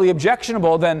morally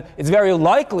objectionable, then it's very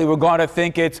likely we're going to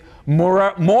think it's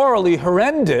morally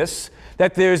horrendous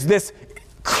that there's this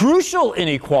crucial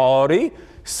inequality.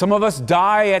 Some of us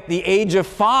die at the age of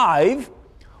 5,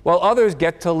 while others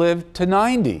get to live to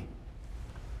 90.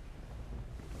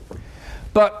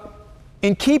 But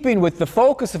in keeping with the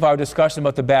focus of our discussion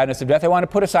about the badness of death, I want to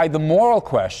put aside the moral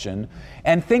question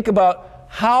and think about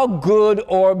how good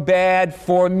or bad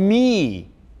for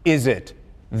me is it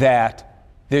that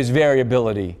there's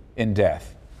variability in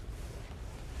death.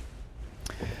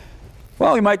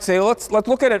 Well, we might say, let's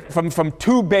look at it from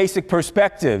two basic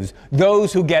perspectives.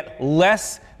 Those who get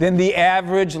less than the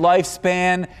average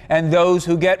lifespan and those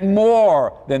who get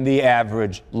more than the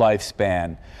average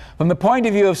lifespan. From the point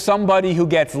of view of somebody who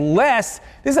gets less,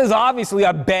 this is obviously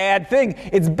a bad thing.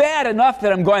 It's bad enough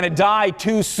that I'm going to die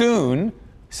too soon.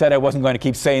 Said I wasn't going to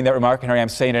keep saying that remark, and here I am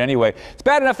saying it anyway. It's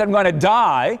bad enough that I'm going to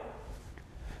die,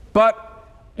 but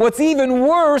what's even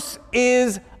worse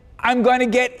is I'm going to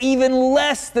get even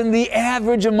less than the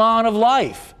average amount of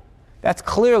life. That's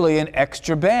clearly an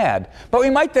extra bad. But we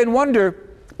might then wonder,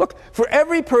 look, for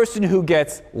every person who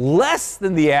gets less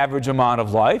than the average amount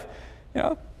of life,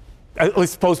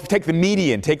 let's suppose take the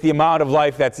median, take the amount of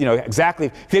life that's, exactly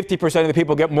 50% of the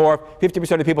people get more,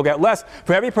 50% of the people get less.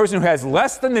 For every person who has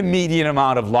less than the median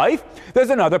amount of life, there's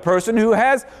another person who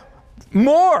has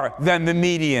more than the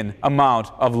median amount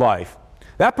of life.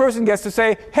 That person gets to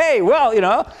say, hey, well,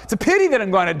 it's a pity that I'm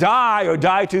going to die or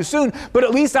die too soon, but at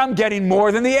least I'm getting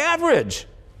more than the average.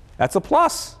 That's a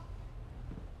plus.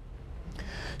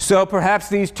 So perhaps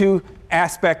these two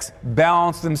aspects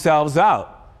balance themselves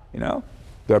out.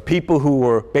 There are people who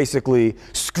were basically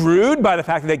screwed by the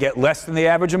fact that they get less than the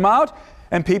average amount,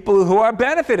 and people who are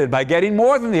benefited by getting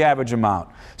more than the average amount.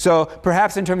 So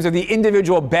perhaps in terms of the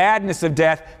individual badness of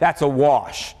death, that's a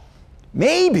wash.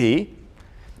 Maybe,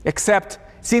 except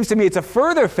it seems to me it's a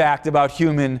further fact about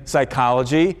human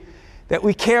psychology that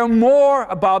we care more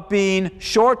about being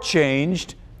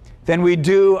shortchanged than we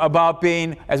do about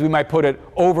being, as we might put it,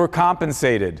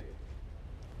 overcompensated.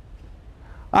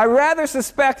 I rather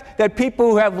suspect that people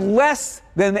who have less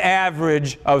than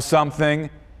average of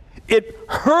something, it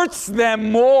hurts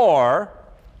them more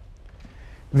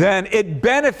than it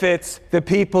benefits the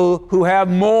people who have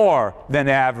more than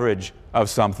average of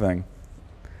something.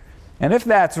 And if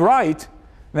that's right,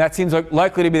 that seems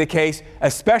likely to be the case,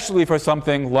 especially for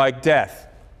something like death.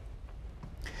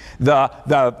 The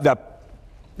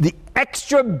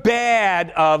extra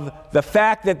bad of the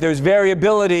fact that there's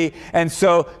variability, and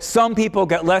so some people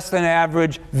get less than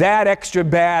average, that extra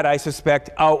bad, I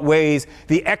suspect, outweighs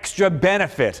the extra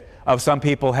benefit of some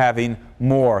people having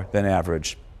more than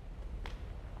average.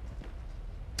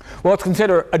 Well, let's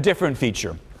consider a different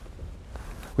feature.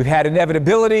 We've had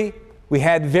inevitability, we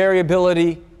had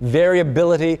variability.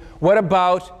 What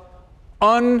about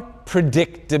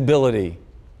unpredictability.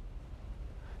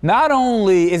 Not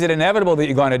only is it inevitable that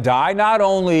you're going to die, not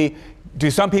only do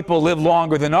some people live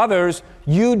longer than others,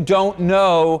 you don't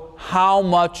know how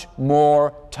much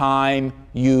more time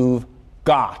you've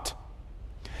got.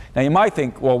 Now you might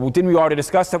think, well, didn't we already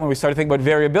discuss that when we started thinking about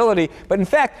variability? But in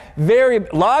fact,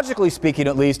 logically speaking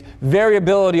at least,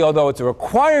 variability, although it's a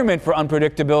requirement for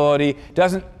unpredictability,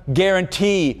 doesn't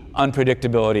guarantee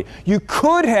unpredictability. You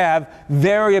could have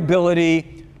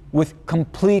variability with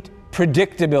complete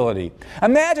predictability.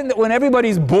 Imagine that when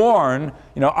everybody's born,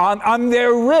 on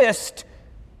their wrist,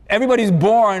 everybody's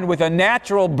born with a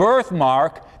natural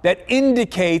birthmark that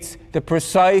indicates the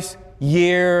precise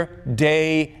year,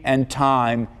 day, and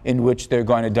time in which they're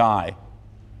going to die.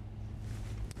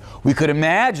 We could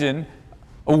imagine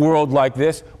a world like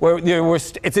this where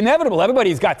it's inevitable.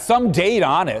 Everybody's got some date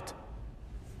on it.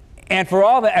 And for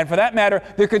that matter,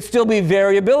 there could still be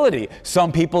variability.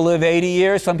 Some people live 80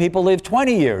 years, some people live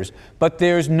 20 years. But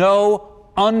there's no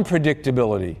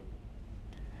unpredictability.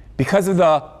 Because of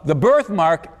the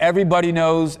birthmark, everybody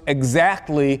knows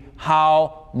exactly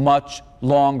how much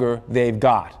longer they've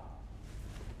got.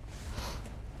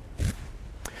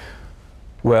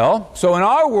 Well, so in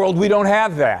our world, we don't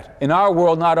have that. In our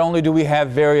world, not only do we have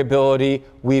variability,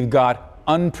 we've got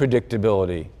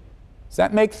unpredictability. Does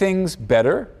that make things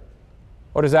better?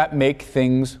 Or does that make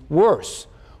things worse?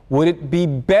 Would it be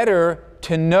better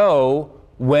to know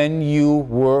when you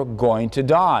were going to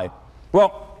die?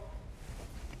 Well,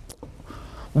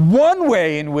 one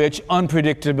way in which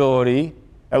unpredictability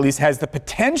at least has the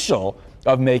potential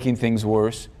of making things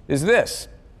worse is this.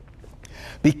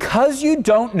 Because you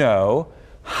don't know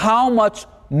how much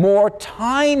more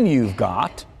time you've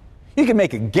got, you can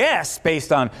make a guess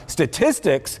based on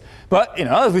statistics, but,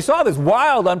 as we saw, there's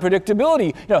wild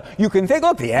unpredictability. You can think,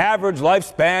 look, the average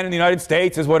lifespan in the United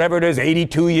States is whatever it is,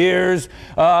 82 years.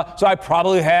 So I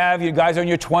probably have, you guys are in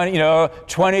your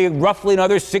 20, roughly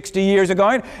another 60 years ago.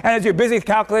 And as you're busy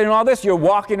calculating all this, you're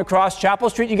walking across Chapel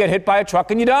Street, you get hit by a truck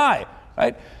and you die,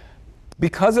 right?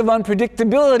 Because of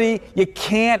unpredictability, you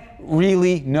can't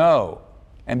really know.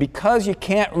 And because you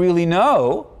can't really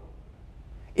know,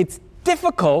 it's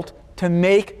difficult to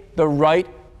make the right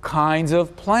kinds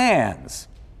of plans.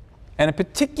 And in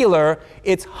particular,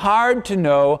 it's hard to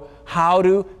know how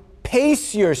to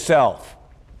pace yourself.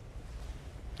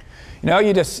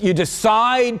 You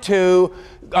decide to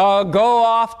go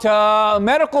off to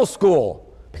medical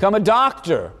school, become a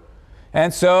doctor.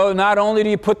 And so not only do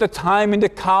you put the time into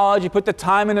college, you put the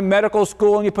time into medical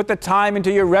school, and you put the time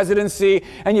into your residency,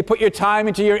 and you put your time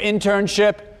into your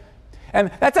internship.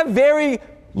 And that's a very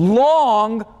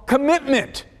long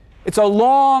commitment. It's a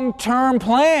long-term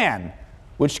plan,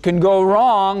 which can go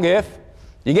wrong if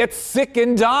you get sick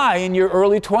and die in your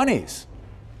early 20s.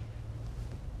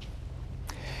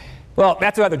 Well,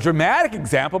 that's a rather dramatic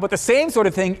example, but the same sort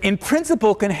of thing in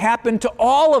principle can happen to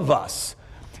all of us.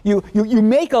 You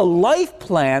make a life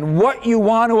plan, what you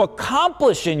want to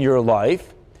accomplish in your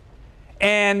life,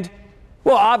 and,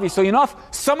 well, obviously enough,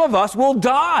 some of us will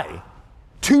die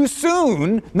too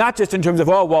soon, not just in terms of,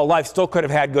 life still could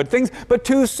have had good things, but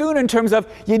too soon in terms of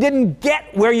you didn't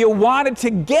get where you wanted to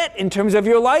get in terms of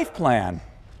your life plan.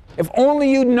 If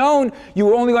only you'd known you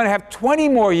were only going to have 20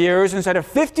 more years instead of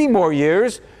 50 more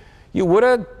years, you would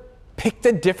have picked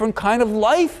a different kind of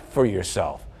life for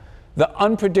yourself. The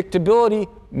unpredictability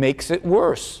makes it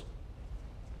worse.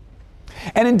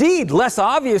 And indeed, less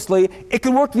obviously, it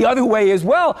can work the other way as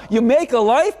well. You make a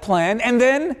life plan and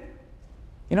then,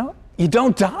 you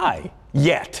don't die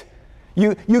yet.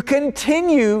 You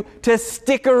continue to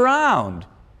stick around.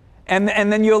 And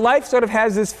then your life sort of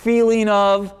has this feeling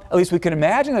of, at least we can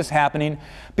imagine this happening,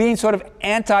 being sort of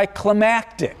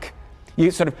anticlimactic.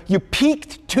 You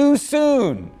peaked too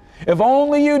soon. If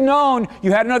only you'd known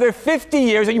you had another 50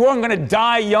 years and you weren't going to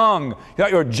die young. You thought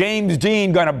you were James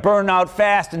Dean, going to burn out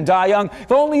fast and die young.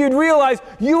 If only you'd realized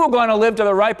you were going to live to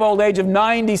the ripe old age of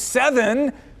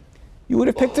 97, you would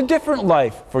have picked a different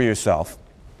life for yourself.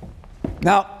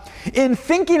 Now, in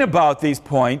thinking about these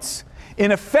points,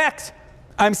 in effect,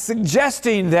 I'm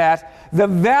suggesting that the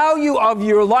value of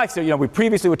your life, so we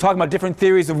previously were talking about different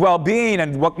theories of well-being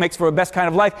and what makes for a best kind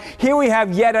of life. Here we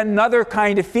have yet another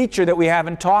kind of feature that we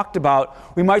haven't talked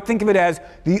about. We might think of it as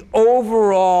the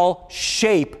overall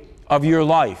shape of your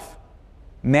life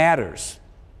matters.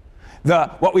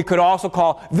 What we could also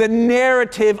call the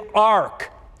narrative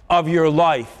arc of your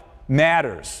life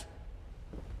matters.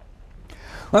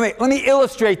 Let me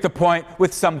illustrate the point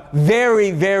with some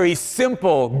very, very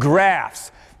simple graphs.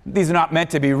 These are not meant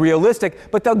to be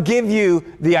realistic, but they'll give you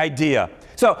the idea.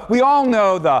 So we all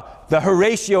know the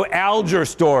Horatio Alger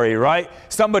story, right?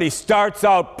 Somebody starts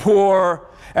out poor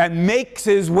and makes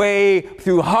his way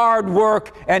through hard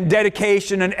work and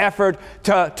dedication and effort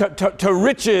to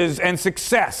riches and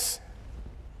success.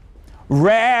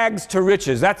 Rags to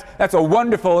riches. That's a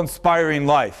wonderful, inspiring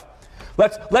life.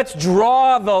 Let's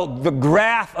draw the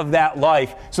graph of that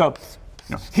life. So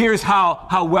here's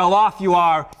how well off you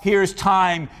are. Here's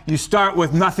time. You start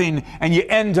with nothing and you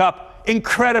end up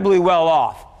incredibly well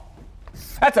off.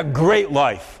 That's a great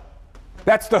life.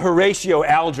 That's the Horatio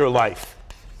Alger life.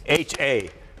 H-A.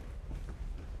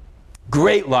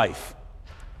 Great life.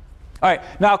 All right,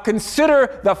 now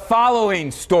consider the following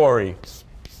story.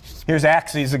 Here's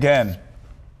Axes again.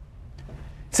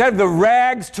 Instead of the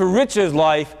rags to riches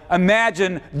life,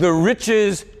 imagine the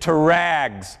riches to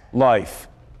rags life.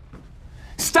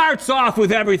 Starts off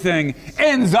with everything,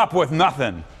 ends up with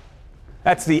nothing.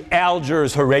 That's the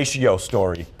Alger's Horatio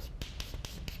story.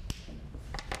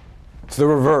 It's the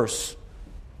reverse.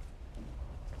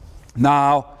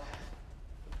 Now,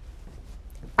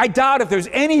 I doubt if there's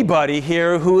anybody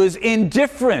here who is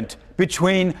indifferent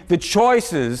between the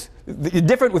choices,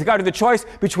 different with regard to the choice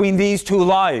between these two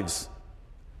lives.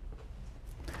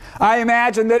 I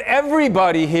imagine that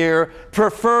everybody here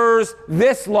prefers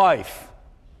this life.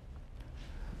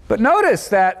 But notice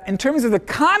that in terms of the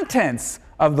contents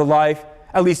of the life,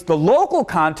 at least the local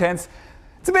contents,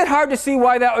 it's a bit hard to see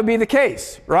why that would be the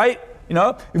case, right? You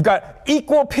know, you've got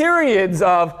equal periods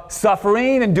of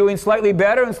suffering and doing slightly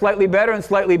better and slightly better and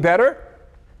slightly better.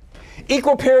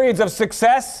 Equal periods of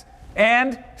success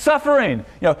and suffering.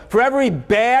 You know, for every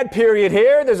bad period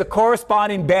here, there's a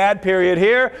corresponding bad period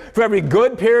here. For every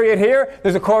good period here,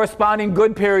 there's a corresponding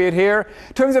good period here.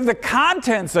 In terms of the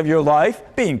contents of your life,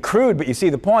 being crude, but you see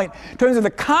the point, in terms of the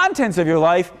contents of your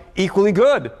life, equally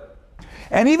good.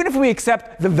 And even if we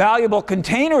accept the valuable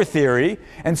container theory,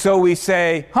 and so we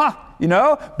say, you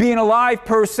know, being alive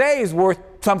per se is worth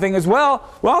something as well.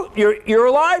 Well, you're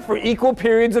alive for equal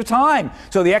periods of time.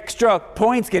 So the extra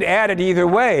points get added either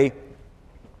way.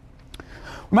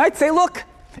 We might say, look,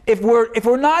 if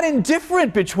we're not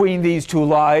indifferent between these two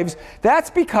lives, that's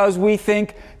because we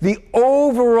think the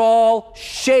overall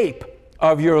shape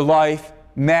of your life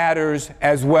matters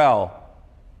as well.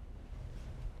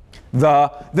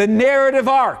 The narrative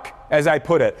arc, as I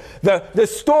put it. The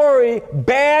story,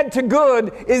 bad to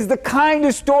good, is the kind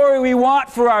of story we want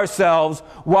for ourselves,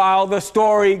 while the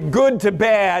story, good to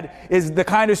bad, is the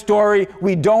kind of story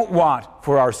we don't want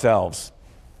for ourselves.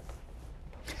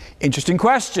 Interesting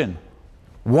question.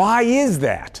 Why is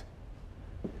that?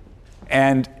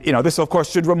 And, you know, this, of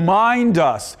course, should remind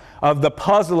us of the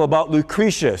puzzle about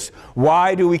Lucretius.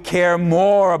 Why do we care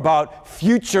more about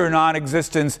future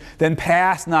non-existence than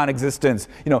past non-existence?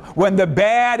 You know, when the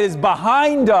bad is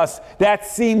behind us, that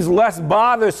seems less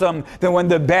bothersome than when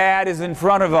the bad is in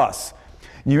front of us.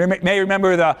 You may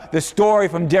remember the story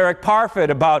from Derek Parfit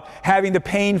about having the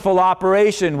painful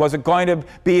operation. Was it going to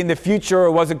be in the future,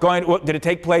 or did it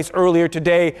take place earlier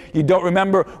today? You don't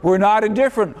remember. We're not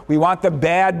indifferent. We want the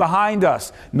bad behind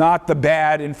us, not the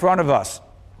bad in front of us.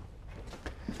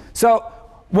 So,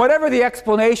 whatever the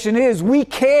explanation is, we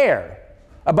care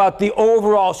about the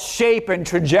overall shape and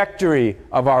trajectory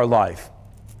of our life.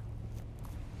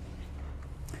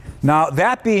 Now,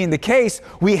 that being the case,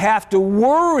 we have to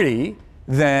worry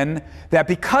then that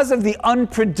because of the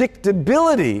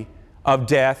unpredictability of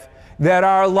death, that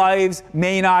our lives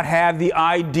may not have the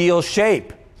ideal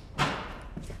shape. A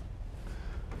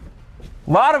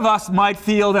lot of us might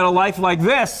feel that a life like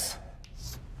this,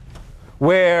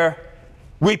 where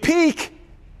we peak,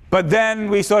 but then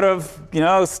we sort of,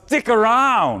 stick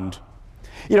around,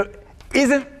 can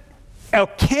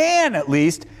at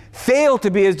least fail to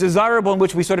be as desirable, in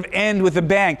which we sort of end with a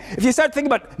bang. If you start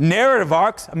thinking about narrative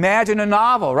arcs, imagine a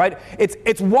novel, right?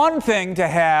 It's one thing to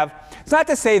have. It's not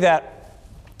to say that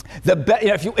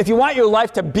if you want your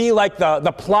life to be like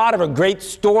the plot of a great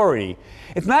story,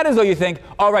 it's not as though you think,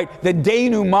 all right, the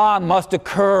denouement must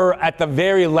occur at the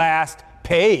very last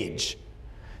page.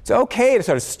 It's okay to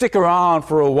sort of stick around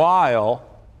for a while.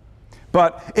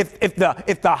 But if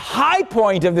the high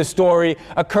point of the story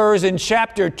occurs in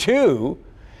chapter 2,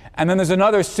 and then there's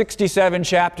another 67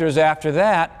 chapters after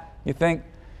that, you think,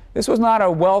 this was not a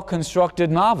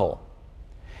well-constructed novel.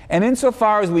 And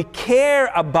insofar as we care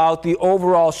about the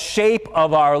overall shape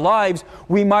of our lives,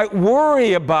 we might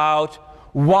worry about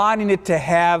wanting it to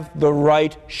have the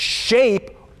right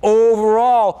shape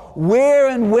overall. Where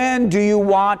and when do you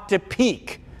want to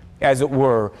peak, as it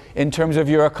were, in terms of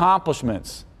your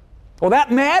accomplishments? Well,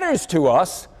 that matters to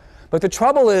us, But the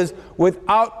trouble is,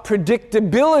 without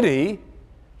predictability,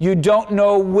 you don't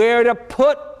know where to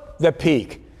put the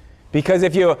peak. Because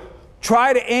if you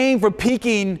try to aim for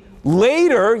peaking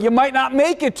later, you might not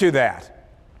make it to that.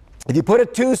 If you put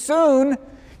it too soon,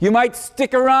 you might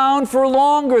stick around for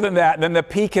longer than that, then the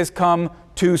peak has come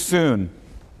too soon.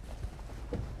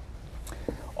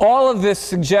 All of this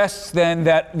suggests then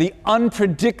that the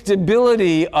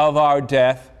unpredictability of our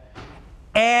death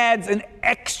adds an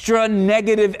extra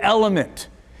negative element.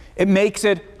 It makes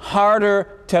it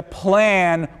harder to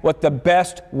plan what the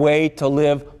best way to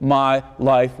live my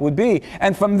life would be.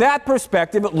 And from that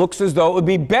perspective, it looks as though it would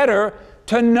be better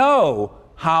to know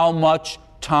how much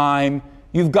time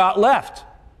you've got left.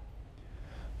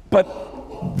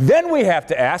 But then we have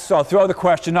to ask, so I'll throw the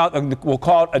question out, and we'll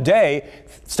call it a day,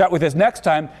 start with this next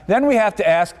time. Then we have to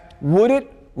ask, would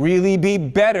it really be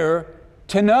better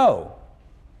to know?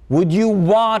 Would you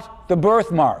want the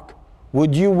birthmark?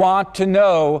 Would you want to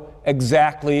know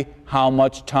exactly how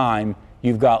much time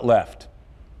you've got left?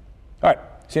 All right,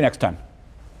 see you next time.